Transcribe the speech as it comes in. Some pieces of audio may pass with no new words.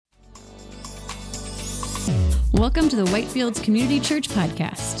Welcome to the Whitefields Community Church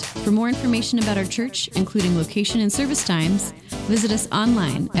Podcast. For more information about our church, including location and service times, visit us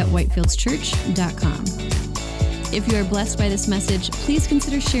online at whitefieldschurch.com. If you are blessed by this message, please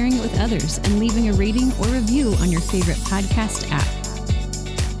consider sharing it with others and leaving a rating or review on your favorite podcast app.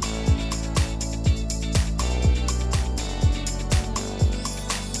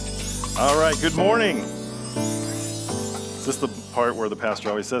 All right, good morning. Is this the part where the pastor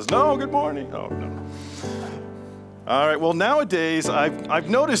always says, no, good morning? Oh, no. All right, well, nowadays, I've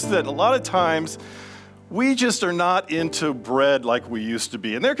noticed that a lot of times we just are not into bread like we used to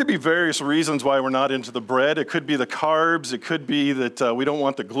be. And there could be various reasons why we're not into the bread. It could be the carbs. It could be that we don't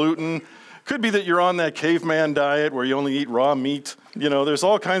want the gluten. It could be that you're on that caveman diet where you only eat raw meat. You know, there's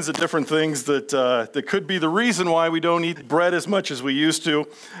all kinds of different things that could be the reason why we don't eat bread as much as we used to.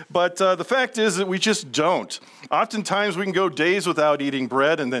 But the fact is that we just don't. Oftentimes we can go days without eating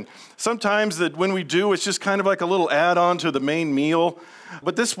bread, and then sometimes that when we do, it's just kind of like a little add-on to the main meal.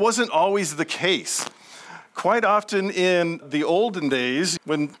 But this wasn't always the case. Quite often in the olden days,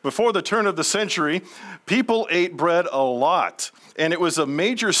 before the turn of the century, people ate bread a lot, and it was a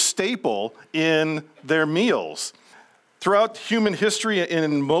major staple in their meals. Throughout human history,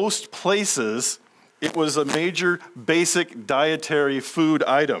 in most places, it was a major basic dietary food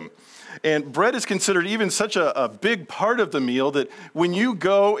item. And bread is considered even such a big part of the meal that when you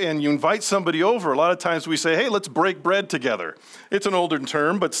go and you invite somebody over, a lot of times we say, hey, let's break bread together. It's an older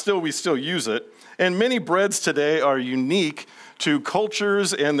term, but we still use it. And many breads today are unique to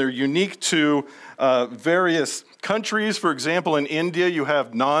cultures, and they're unique to various countries. For example, in India, you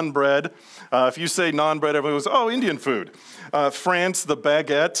have naan bread. If you say naan bread, everyone goes, oh, Indian food. France, the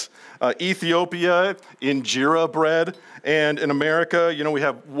baguette. Ethiopia, injera bread. And in America, we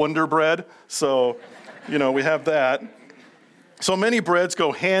have Wonder Bread. So, we have that. So many breads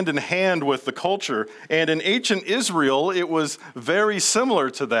go hand in hand with the culture. And in ancient Israel, it was very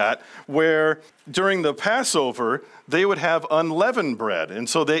similar to that, where during the Passover, they would have unleavened bread. And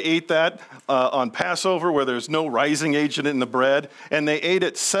so they ate that on Passover, where there's no rising agent in the bread. And they ate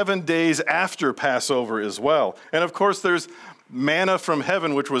it 7 days after Passover as well. And of course, there's manna from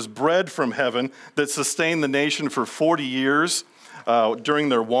heaven, which was bread from heaven that sustained the nation for 40 years during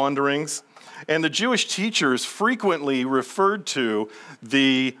their wanderings. And the Jewish teachers frequently referred to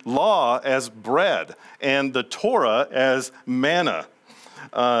the law as bread and the Torah as manna.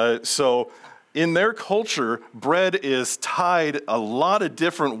 So in their culture, bread is tied a lot of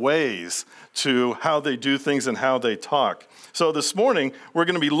different ways to how they do things and how they talk. So this morning, we're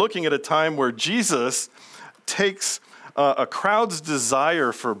going to be looking at a time where Jesus takes a crowd's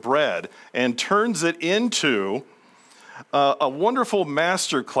desire for bread and turns it into a wonderful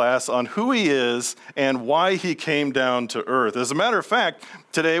master class on who he is and why he came down to earth. As a matter of fact,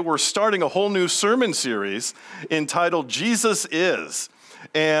 today we're starting a whole new sermon series entitled Jesus Is.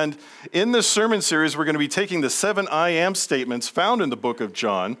 And in this sermon series, we're going to be taking the 7 I am statements found in the book of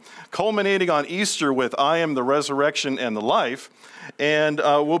John, culminating on Easter with I am the resurrection and the life. And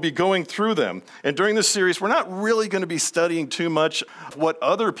we'll be going through them. And during this series, we're not really going to be studying too much what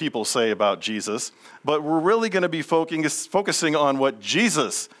other people say about Jesus, but we're really going to be focusing on what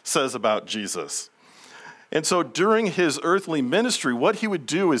Jesus says about Jesus. And so during his earthly ministry, what he would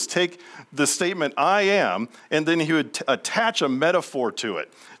do is take the statement, I am, and then he would attach a metaphor to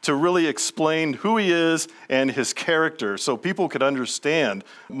it to really explain who he is and his character so people could understand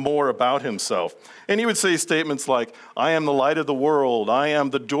more about himself. And he would say statements like, I am the light of the world, I am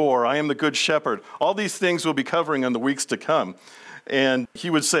the door, I am the good shepherd. All these things we'll be covering in the weeks to come. And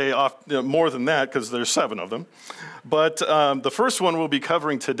he would say more than that because there's 7 of them. But the first one we'll be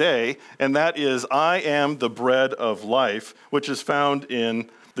covering today, and that is I am the bread of life, which is found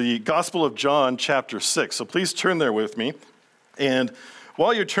in the Gospel of John, chapter 6. So please turn there with me. And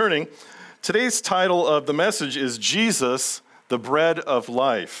while you're turning, today's title of the message is Jesus, the bread of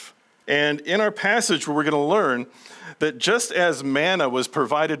life. And in our passage, we're going to learn that just as manna was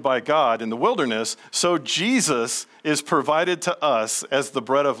provided by God in the wilderness, so Jesus is provided to us as the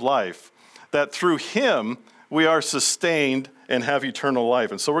bread of life, that through him we are sustained and have eternal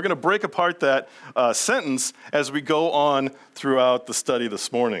life. And so we're going to break apart that sentence as we go on throughout the study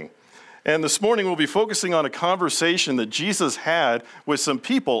this morning. And this morning we'll be focusing on a conversation that Jesus had with some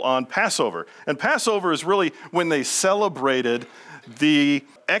people on Passover. And Passover is really when they celebrated the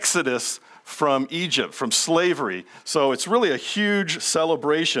Exodus from Egypt, from slavery. So it's really a huge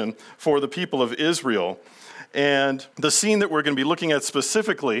celebration for the people of Israel. And the scene that we're going to be looking at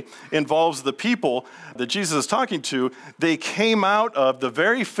specifically involves the people that Jesus is talking to. They came out of the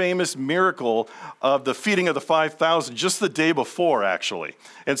very famous miracle of the feeding of the 5,000 just the day before, actually.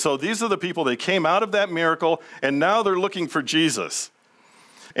 And so these are the people, they came out of that miracle, and now they're looking for Jesus.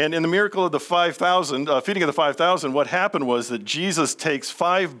 And in the miracle of the 5,000, feeding of the 5,000, what happened was that Jesus takes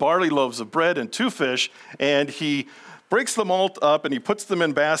 5 barley loaves of bread and 2 fish, and he breaks them all up, and he puts them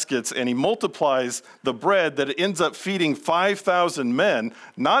in baskets, and he multiplies the bread that ends up feeding 5,000 men,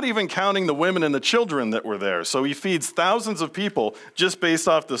 not even counting the women and the children that were there. So he feeds thousands of people just based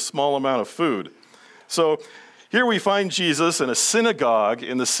off this small amount of food. So here we find Jesus in a synagogue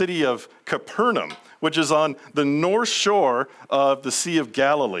in the city of Capernaum, which is on the north shore of the Sea of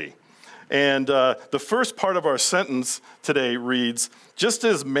Galilee. And the first part of our sentence today reads, "Just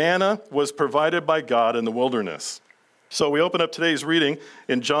as manna was provided by God in the wilderness." So we open up today's reading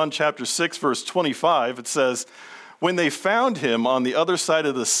in John chapter 6, verse 25. It says, "When they found him on the other side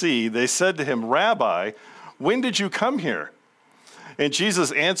of the sea, they said to him, 'Rabbi, when did you come here?' And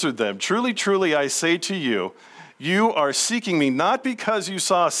Jesus answered them, 'Truly, truly, I say to you, you are seeking me not because you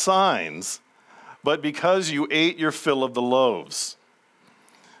saw signs, but because you ate your fill of the loaves.'"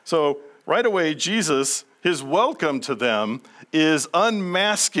 So right away, Jesus, his welcome to them is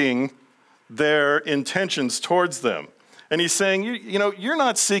unmasking their intentions towards them. And he's saying, you know, you're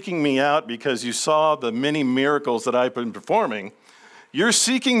not seeking me out because you saw the many miracles that I've been performing. You're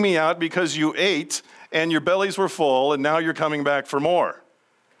seeking me out because you ate and your bellies were full and now you're coming back for more.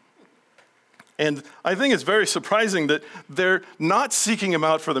 And I think it's very surprising that they're not seeking him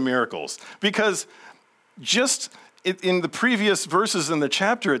out for the miracles, because just in the previous verses in the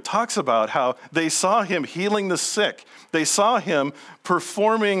chapter, it talks about how they saw him healing the sick. They saw him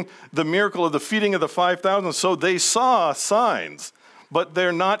performing the miracle of the feeding of the 5,000. So they saw signs, but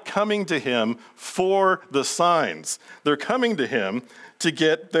they're not coming to him for the signs. They're coming to him to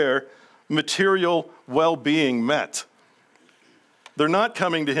get their material well-being met. They're not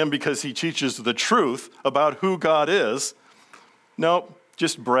coming to him because he teaches the truth about who God is. No,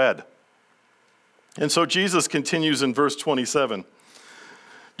 just bread. And so Jesus continues in verse 27.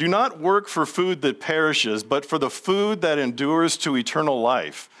 "Do not work for food that perishes, but for the food that endures to eternal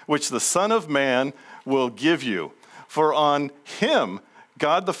life, which the Son of Man will give you. For on him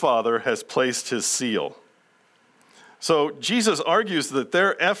God the Father has placed his seal." So Jesus argues that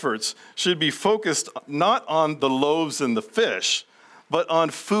their efforts should be focused not on the loaves and the fish, but on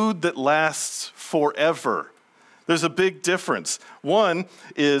food that lasts forever. There's a big difference. One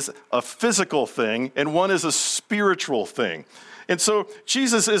is a physical thing, and one is a spiritual thing. And so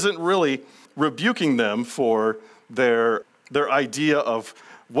Jesus isn't really rebuking them for their idea of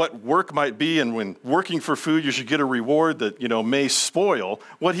what work might be, and when working for food, you should get a reward that, may spoil.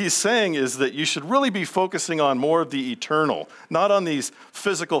 What he's saying is that you should really be focusing on more of the eternal, not on these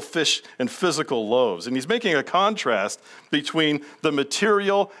physical fish and physical loaves. And he's making a contrast between the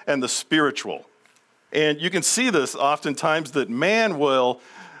material and the spiritual. And you can see this oftentimes, that man will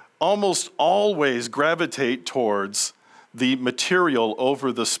almost always gravitate towards the material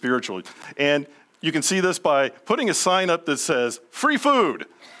over the spiritual. And you can see this by putting a sign up that says, "Free food."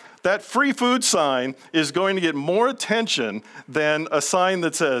 That free food sign is going to get more attention than a sign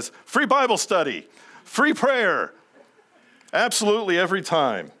that says, "Free Bible study," "Free prayer." Absolutely every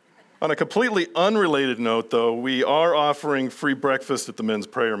time. On a completely unrelated note, though, we are offering free breakfast at the men's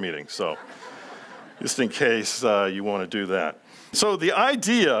prayer meeting. So just in case you want to do that. So the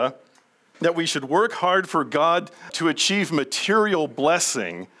idea that we should work hard for God to achieve material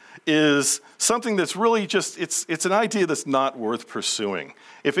blessing is something that's really just, it's an idea that's not worth pursuing.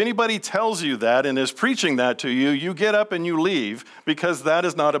 If anybody tells you that and is preaching that to you, you get up and you leave, because that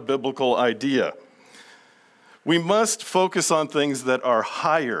is not a biblical idea. We must focus on things that are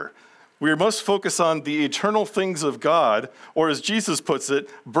higher. We must focus on the eternal things of God, or as Jesus puts it,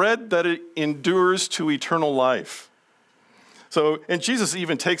 bread that endures to eternal life. So, and Jesus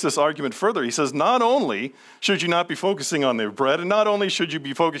even takes this argument further. He says, not only should you not be focusing on the bread, and not only should you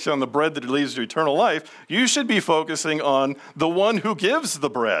be focusing on the bread that leads to eternal life, you should be focusing on the one who gives the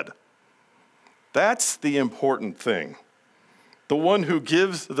bread. That's the important thing. The one who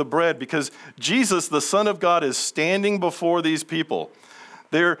gives the bread, because Jesus, the Son of God, is standing before these people.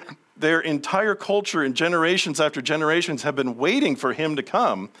 Their entire culture and generations after generations have been waiting for him to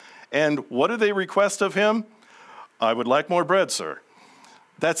come. And what do they request of him? "I would like more bread, sir."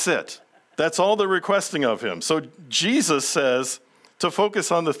 That's it. That's all they're requesting of him. So Jesus says to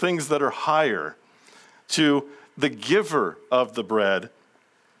focus on the things that are higher, to the giver of the bread.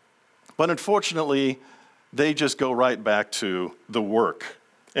 But unfortunately, they just go right back to the work.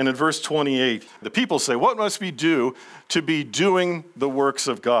 And in verse 28, the people say, what must we do to be doing the works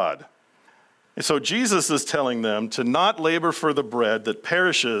of God? And so Jesus is telling them to not labor for the bread that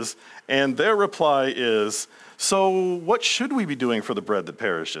perishes, and their reply is, so what should we be doing for the bread that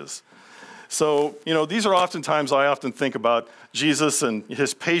perishes? So, these are oftentimes I often think about Jesus and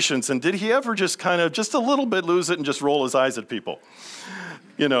his patience, and did he ever just kind of just a little bit lose it and just roll his eyes at people?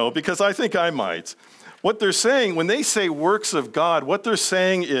 Because I think I might. What they're saying, when they say works of God, what they're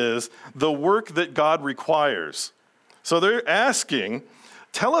saying is the work that God requires. So they're asking,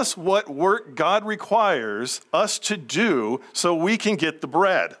 tell us what work God requires us to do so we can get the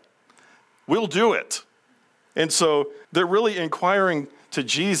bread. We'll do it. And so they're really inquiring to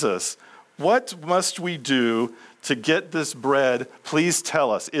Jesus, what must we do to get this bread? Please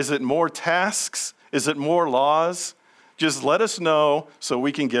tell us. Is it more tasks? Is it more laws? Just let us know so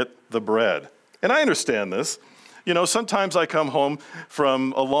we can get the bread. And I understand this. Sometimes I come home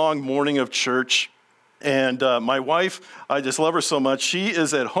from a long morning of church, and my wife, I just love her so much. She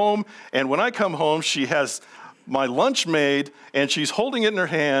is at home, and when I come home, she has my lunch made, and she's holding it in her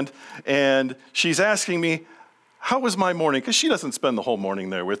hand, and she's asking me, how was my morning? Because she doesn't spend the whole morning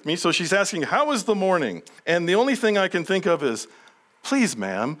there with me, so she's asking, how was the morning? And the only thing I can think of is, please,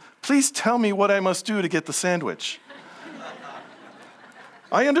 ma'am, please tell me what I must do to get the sandwich.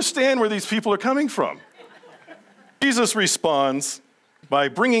 I understand where these people are coming from. Jesus responds by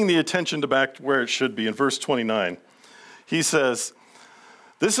bringing the attention back to where it should be in verse 29. He says,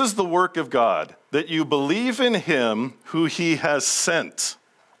 this is the work of God, that you believe in him who he has sent.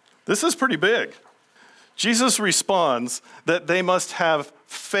 This is pretty big. Jesus responds that they must have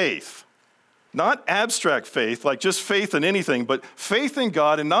faith. Not abstract faith, like just faith in anything, but faith in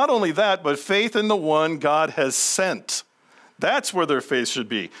God, and not only that, but faith in the one God has sent. That's where their faith should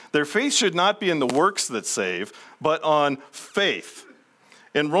be. Their faith should not be in the works that save, but on faith.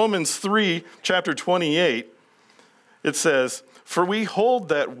 In Romans 3, chapter 28, it says, for we hold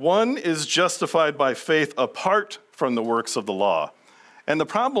that one is justified by faith apart from the works of the law. And the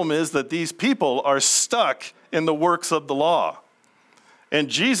problem is that these people are stuck in the works of the law. And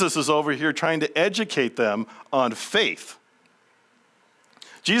Jesus is over here trying to educate them on faith.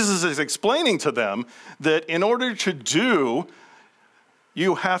 Jesus is explaining to them that in order to do,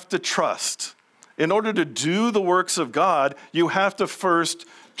 you have to trust. In order to do the works of God, you have to first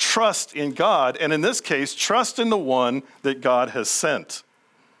trust in God, and in this case, trust in the one that God has sent.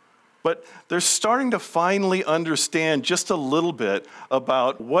 But they're starting to finally understand just a little bit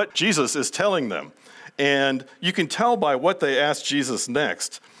about what Jesus is telling them. And you can tell by what they ask Jesus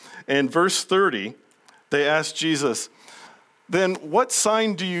next. In verse 30, they ask Jesus, then what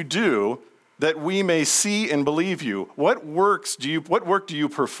sign do you do that we may see and believe you? What work do you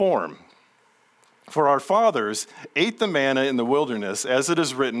perform? For our fathers ate the manna in the wilderness, as it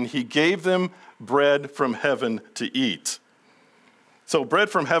is written, he gave them bread from heaven to eat. So bread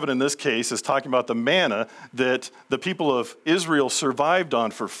from heaven in this case is talking about the manna that the people of Israel survived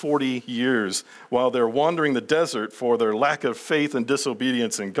on for 40 years while they're wandering the desert for their lack of faith and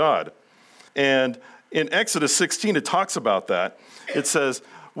disobedience in God. And in Exodus 16, it talks about that. It says,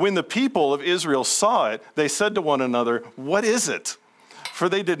 when the people of Israel saw it, they said to one another, what is it? For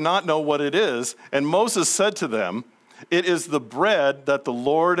they did not know what it is. And Moses said to them, it is the bread that the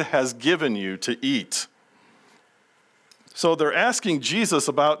Lord has given you to eat. So they're asking Jesus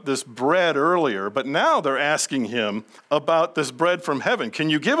about this bread earlier, but now they're asking him about this bread from heaven. Can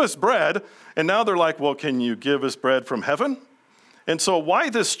you give us bread? And now they're like, well, can you give us bread from heaven? And so why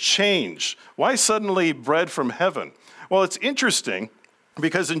this change? Why suddenly bread from heaven? Well, it's interesting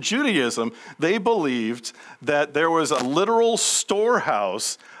because in Judaism, they believed that there was a literal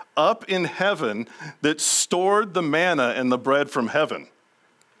storehouse up in heaven that stored the manna and the bread from heaven.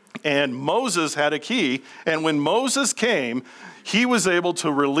 And Moses had a key, and when Moses came, he was able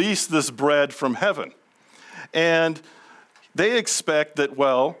to release this bread from heaven. And they expect that,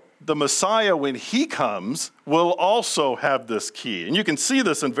 well, the Messiah, when he comes, will also have this key. And you can see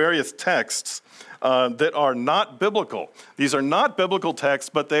this in various texts that are not biblical. These are not biblical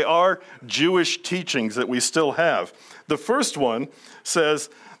texts, but they are Jewish teachings that we still have. The first one says,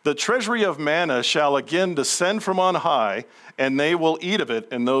 the treasury of manna shall again descend from on high, and they will eat of it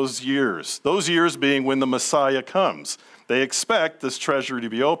in those years being when the Messiah comes. They expect this treasury to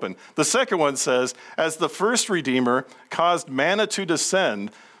be open. The second one says, as the first Redeemer caused manna to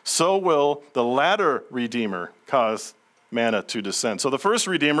descend, so will the latter Redeemer cause manna to descend. So the first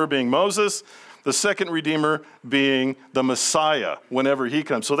Redeemer being Moses, the second Redeemer being the Messiah whenever he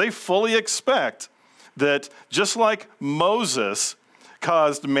comes. So they fully expect that just like Moses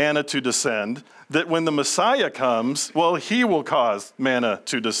caused manna to descend, that when the Messiah comes, well, he will cause manna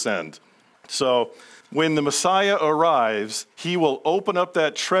to descend. So when the Messiah arrives, he will open up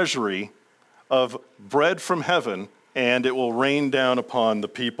that treasury of bread from heaven, and it will rain down upon the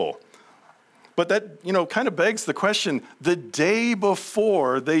people. But that, kind of begs the question, the day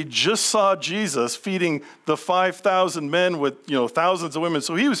before they just saw Jesus feeding the 5,000 men with, thousands of women.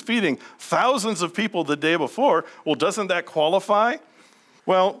 So he was feeding thousands of people the day before. Well, doesn't that qualify?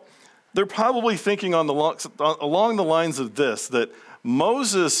 Well, they're probably thinking along the lines of this, that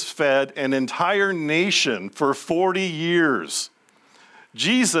Moses fed an entire nation for 40 years.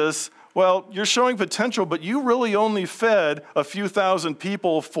 Jesus, well, you're showing potential, but you really only fed a few thousand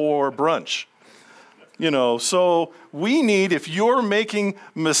people for brunch. So we need, if you're making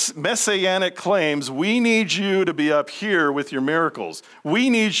messianic claims, we need you to be up here with your miracles. We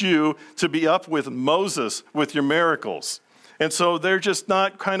need you to be up with Moses with your miracles. And so they're just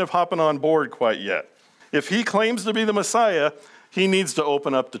not kind of hopping on board quite yet. If he claims to be the Messiah, he needs to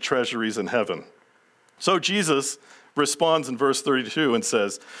open up the treasuries in heaven. So Jesus responds in verse 32 and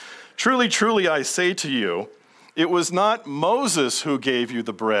says, "Truly, truly, I say to you, it was not Moses who gave you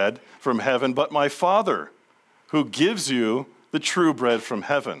the bread from heaven, but my Father who gives you the true bread from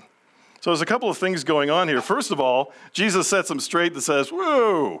heaven." So there's a couple of things going on here. First of all, Jesus sets them straight and says,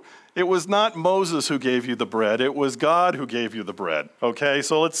 whoa, it was not Moses who gave you the bread. It was God who gave you the bread. Okay,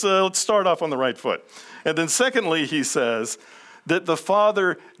 so let's start off on the right foot. And then secondly, he says that the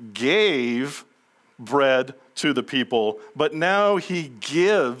Father gave bread to the people, but now he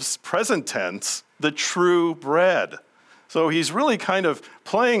gives, present tense, the true bread. So he's really kind of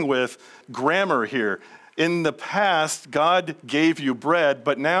playing with grammar here. In the past, God gave you bread,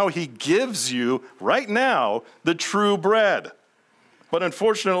 but now he gives you, right now, the true bread. But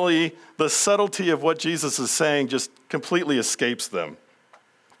unfortunately, the subtlety of what Jesus is saying just completely escapes them.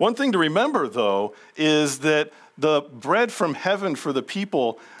 One thing to remember, though, is that the bread from heaven for the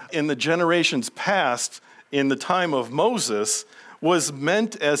people in the generations past, in the time of Moses, was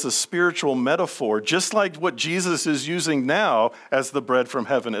meant as a spiritual metaphor, just like what Jesus is using now as the bread from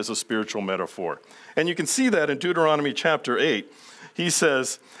heaven as a spiritual metaphor. And you can see that in Deuteronomy chapter 8. He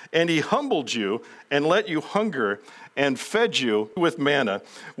says, "And he humbled you and let you hunger and fed you with manna,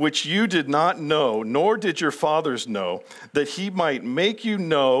 which you did not know, nor did your fathers know, that he might make you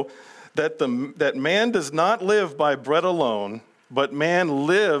know that man does not live by bread alone, but man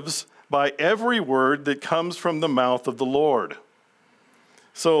lives by every word that comes from the mouth of the Lord."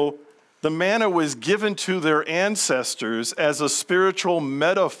 So the manna was given to their ancestors as a spiritual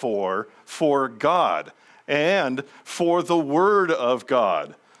metaphor for God and for the Word of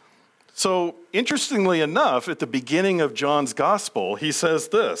God. So interestingly enough, at the beginning of John's Gospel, he says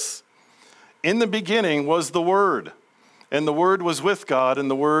this, "In the beginning was the Word, and the Word was with God,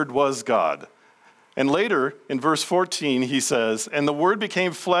 and the Word was God." And later, in verse 14, he says, "And the Word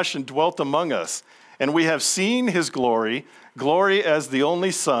became flesh and dwelt among us, and we have seen his glory, glory as the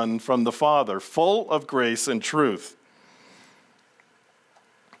only Son from the Father, full of grace and truth."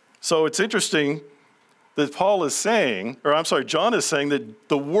 So it's interesting that John is saying that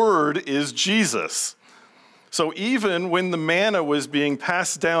the Word is Jesus. So even when the manna was being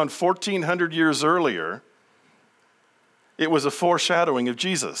passed down 1,400 years earlier, it was a foreshadowing of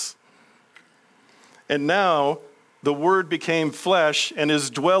Jesus. And now the Word became flesh and is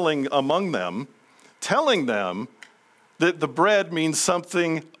dwelling among them, telling them that the bread means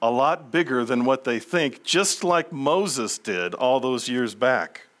something a lot bigger than what they think, just like Moses did all those years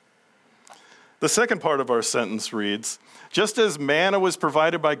back. The second part of our sentence reads, "Just as manna was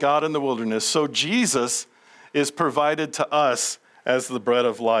provided by God in the wilderness, so Jesus is provided to us as the bread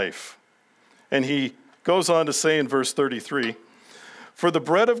of life." And he goes on to say in verse 33, "For the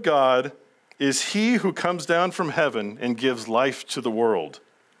bread of God is he who comes down from heaven and gives life to the world."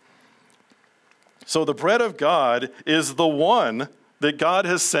 So the bread of God is the one that God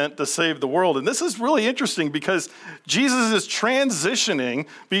has sent to save the world. And this is really interesting because Jesus is transitioning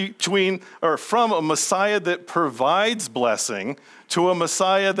from a Messiah that provides blessing to a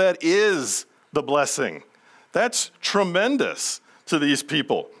Messiah that is the blessing. That's tremendous to these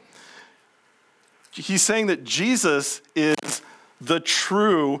people. He's saying that Jesus is the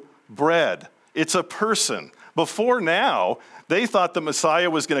true bread. It's a person. Before now, they thought the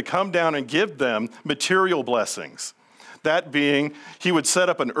Messiah was going to come down and give them material blessings. That being, he would set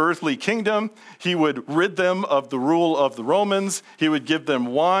up an earthly kingdom, he would rid them of the rule of the Romans, he would give them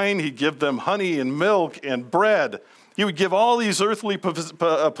wine, he'd give them honey and milk and bread. He would give all these earthly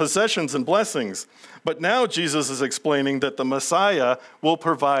possessions and blessings. But now Jesus is explaining that the Messiah will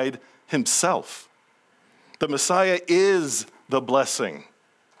provide himself. The Messiah is the blessing.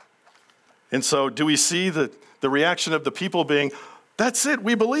 And so do we see the reaction of the people being, that's it,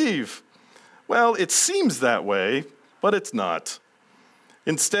 we believe? Well, it seems that way, but it's not.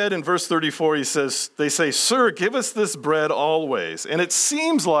 Instead, in verse 34, they say, "Sir, give us this bread always." And it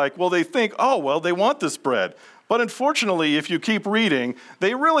seems like, they think, they want this bread. But unfortunately, if you keep reading,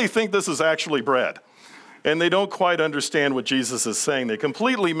 they really think this is actually bread. And they don't quite understand what Jesus is saying. They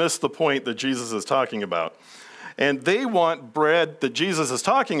completely miss the point that Jesus is talking about. And they want bread that Jesus is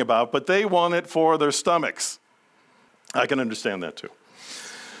talking about, but they want it for their stomachs. I can understand that too.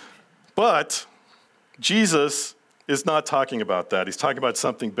 But Jesus is not talking about that. He's talking about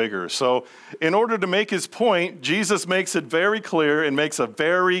something bigger. So in order to make his point, Jesus makes it very clear and makes a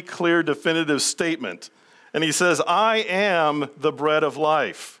very clear, definitive statement. And he says, "I am the bread of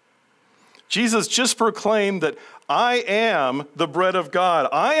life." Jesus just proclaimed that I am the bread of God.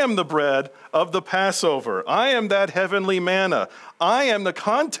 I am the bread of the Passover. I am that heavenly manna. I am the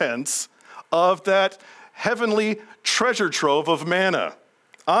contents of that heavenly treasure trove of manna.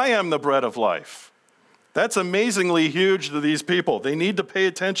 I am the bread of life. That's amazingly huge to these people. They need to pay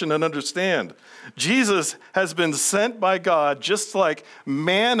attention and understand. Jesus has been sent by God just like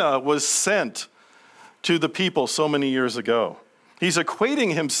manna was sent to the people so many years ago. He's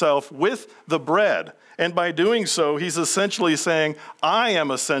equating himself with the bread, and by doing so, he's essentially saying, I am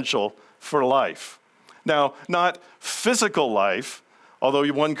essential for life. Now, not physical life, although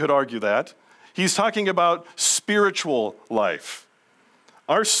one could argue that. He's talking about spiritual life.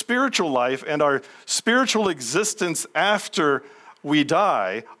 Our spiritual life and our spiritual existence after we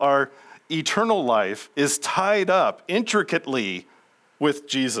die, our eternal life, is tied up intricately with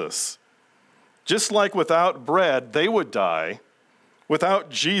Jesus. Just like without bread, they would die, without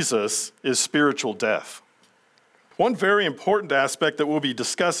Jesus is spiritual death. One very important aspect that we'll be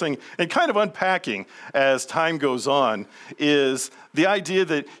discussing and kind of unpacking as time goes on is the idea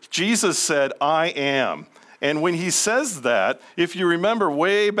that Jesus said, I am. And when he says that, if you remember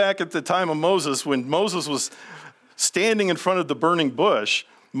way back at the time of Moses, when Moses was standing in front of the burning bush,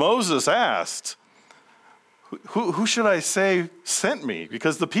 Moses asked, who should I say sent me?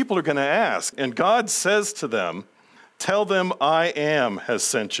 Because the people are going to ask. And God says to them, tell them I am has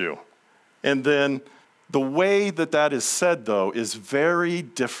sent you. And then the way that is said, though, is very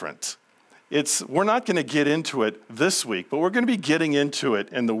different. We're not going to get into it this week, but we're going to be getting into it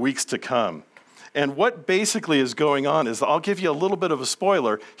in the weeks to come. And what basically is going on is, I'll give you a little bit of a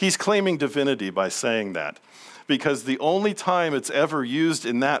spoiler, he's claiming divinity by saying that. Because the only time it's ever used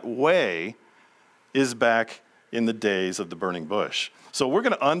in that way is back in the days of the burning bush. So we're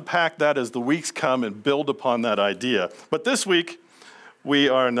going to unpack that as the weeks come and build upon that idea. But this week, we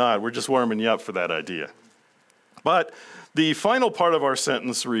are not. We're just warming you up for that idea. But the final part of our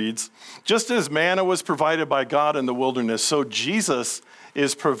sentence reads, just as manna was provided by God in the wilderness, so Jesus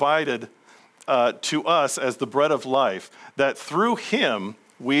is provided to us as the bread of life, that through him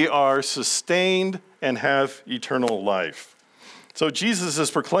we are sustained and have eternal life. So Jesus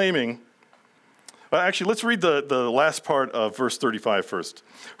is proclaiming, actually, let's read the last part of verse 35 first.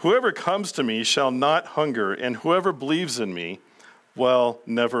 Whoever comes to me shall not hunger, and whoever believes in me will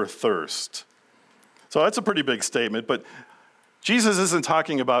never thirst. So that's a pretty big statement, but Jesus isn't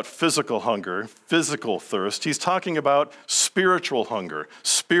talking about physical hunger, physical thirst. He's talking about spiritual hunger,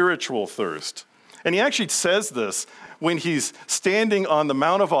 spiritual thirst. And he actually says this when he's standing on the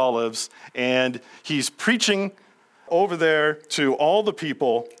Mount of Olives and he's preaching over there to all the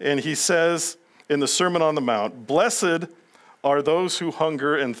people. And he says in the Sermon on the Mount, "Blessed are those who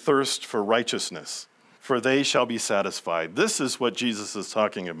hunger and thirst for righteousness, for they shall be satisfied." This is what Jesus is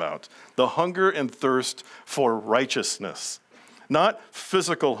talking about, the hunger and thirst for righteousness. Not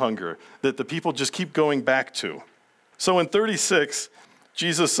physical hunger that the people just keep going back to. So in 36,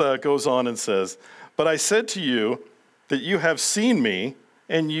 Jesus goes on and says, "But I said to you that you have seen me,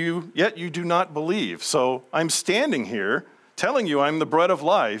 and yet you do not believe. So I'm standing here telling you I'm the bread of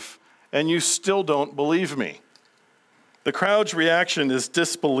life, and you still don't believe me." The crowd's reaction is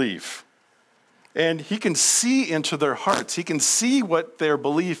disbelief. And he can see into their hearts. He can see what their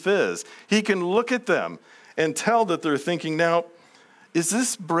belief is. He can look at them and tell that they're thinking, now, is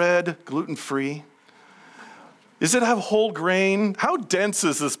this bread gluten-free? Does it have whole grain? How dense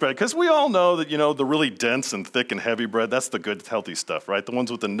is this bread? Because we all know that, the really dense and thick and heavy bread, that's the good, healthy stuff, right? The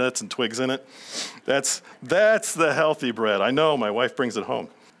ones with the nuts and twigs in it. That's the healthy bread. I know, my wife brings it home.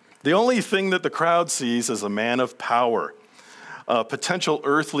 The only thing that the crowd sees is a man of power, a potential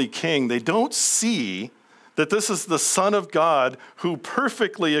earthly king. They don't see that this is the Son of God who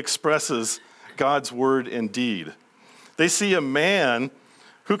perfectly expresses God's word and deed. They see a man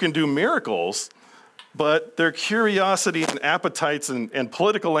who can do miracles, but their curiosity and appetites and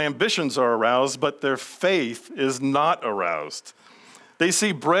political ambitions are aroused, but their faith is not aroused. They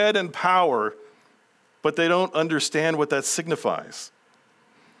see bread and power, but they don't understand what that signifies.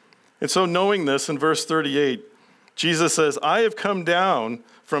 And so knowing this, in verse 38, Jesus says, I have come down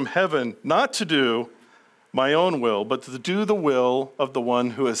from heaven not to do my own will, but to do the will of the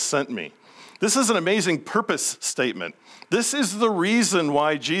one who has sent me. This is an amazing purpose statement. This is the reason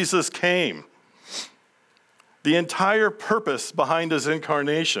why Jesus came. The entire purpose behind his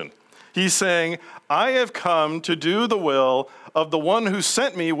incarnation. He's saying, I have come to do the will of the one who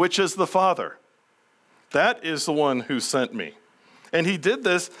sent me, which is the Father. That is the one who sent me. And he did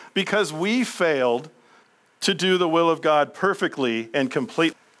this because we failed to do the will of God perfectly and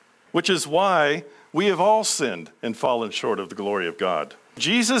completely, which is why we have all sinned and fallen short of the glory of God.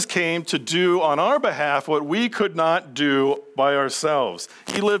 Jesus came to do on our behalf what we could not do by ourselves.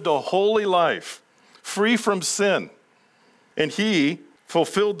 He lived a holy life, free from sin, and he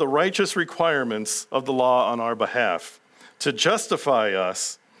fulfilled the righteous requirements of the law on our behalf to justify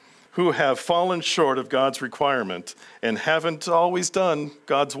us who have fallen short of God's requirement and haven't always done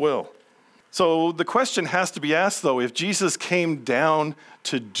God's will. So the question has to be asked, though, if Jesus came down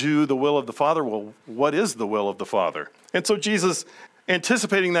to do the will of the Father, well, what is the will of the Father? And so Jesus,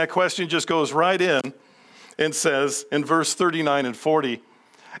 anticipating that question, just goes right in and says in verse 39 and 40,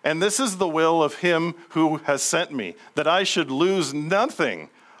 and this is the will of him who has sent me, that I should lose nothing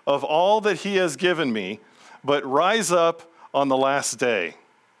of all that he has given me, but rise up on the last day.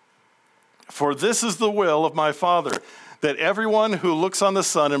 For this is the will of my Father, that everyone who looks on the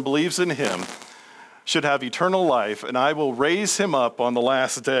Son and believes in him should have eternal life, and I will raise him up on the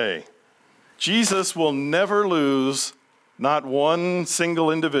last day. Jesus will never lose not one single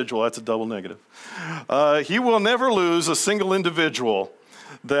individual. That's a double negative. He will never lose a single individual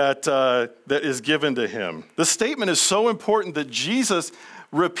that is given to him. The statement is so important that Jesus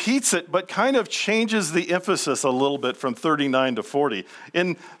repeats it, but kind of changes the emphasis a little bit from 39 to 40.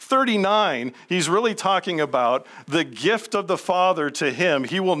 In 39, he's really talking about the gift of the Father to him.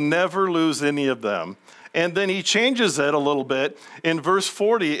 He will never lose any of them. And then he changes it a little bit in verse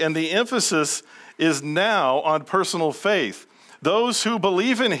 40, and the emphasis is now on personal faith. Those who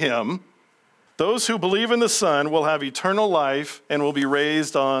believe in him, those who believe in the Son, will have eternal life and will be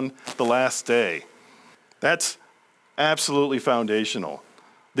raised on the last day. That's absolutely foundational.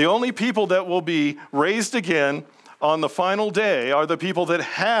 The only people that will be raised again on the final day are the people that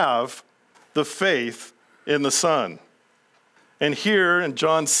have the faith in the Son. And here in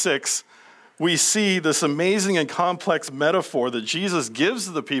John 6, we see this amazing and complex metaphor that Jesus gives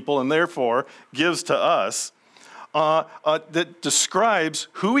to the people and therefore gives to us that describes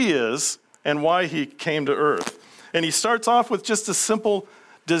who he is and why he came to earth. And he starts off with just a simple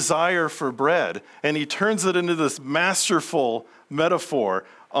desire for bread, and he turns it into this masterful metaphor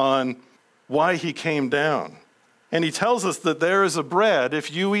on why he came down. And he tells us that there is a bread,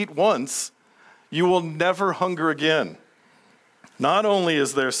 if you eat once, you will never hunger again. Not only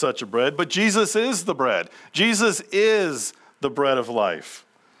is there such a bread, but Jesus is the bread. Jesus is the bread of life.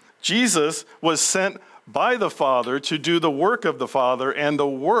 Jesus was sent by the Father to do the work of the Father, and the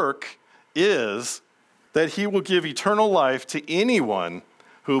work is that he will give eternal life to anyone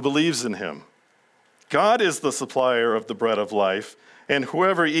who believes in him. God is the supplier of the bread of life, and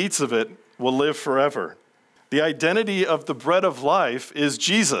whoever eats of it will live forever. The identity of the bread of life is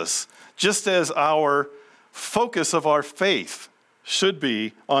Jesus, just as our focus of our faith should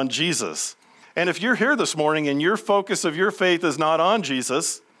be on Jesus. And if you're here this morning and your focus of your faith is not on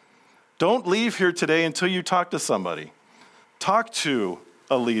Jesus, don't leave here today until you talk to somebody. Talk to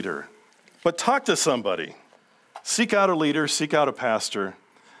a leader, but talk to somebody. Seek out a leader, seek out a pastor,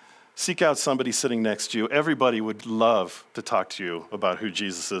 seek out somebody sitting next to you. Everybody would love to talk to you about who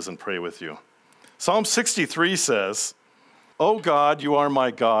Jesus is and pray with you. Psalm 63 says, "O God, you are my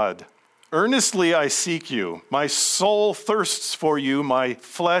God. Earnestly I seek you. My soul thirsts for you. My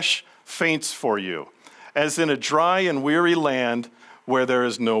flesh faints for you, as in a dry and weary land where there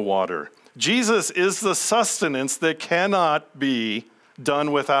is no water." Jesus is the sustenance that cannot be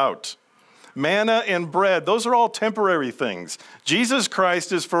done without. Manna and bread, those are all temporary things. Jesus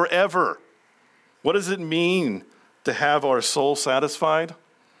Christ is forever. What does it mean to have our soul satisfied?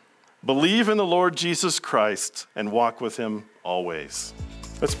 Believe in the Lord Jesus Christ and walk with him always.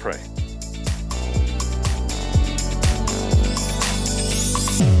 Let's pray.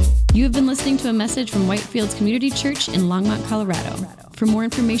 You have been listening to a message from Whitefields Community Church in Longmont, Colorado. For more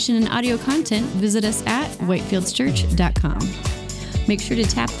information and audio content, visit us at whitefieldschurch.com. Make sure to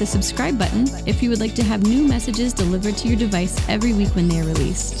tap the subscribe button if you would like to have new messages delivered to your device every week when they are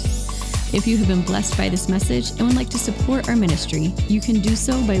released. If you have been blessed by this message and would like to support our ministry, you can do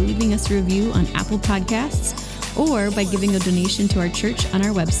so by leaving us a review on Apple Podcasts or by giving a donation to our church on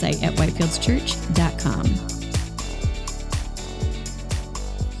our website at whitefieldschurch.com.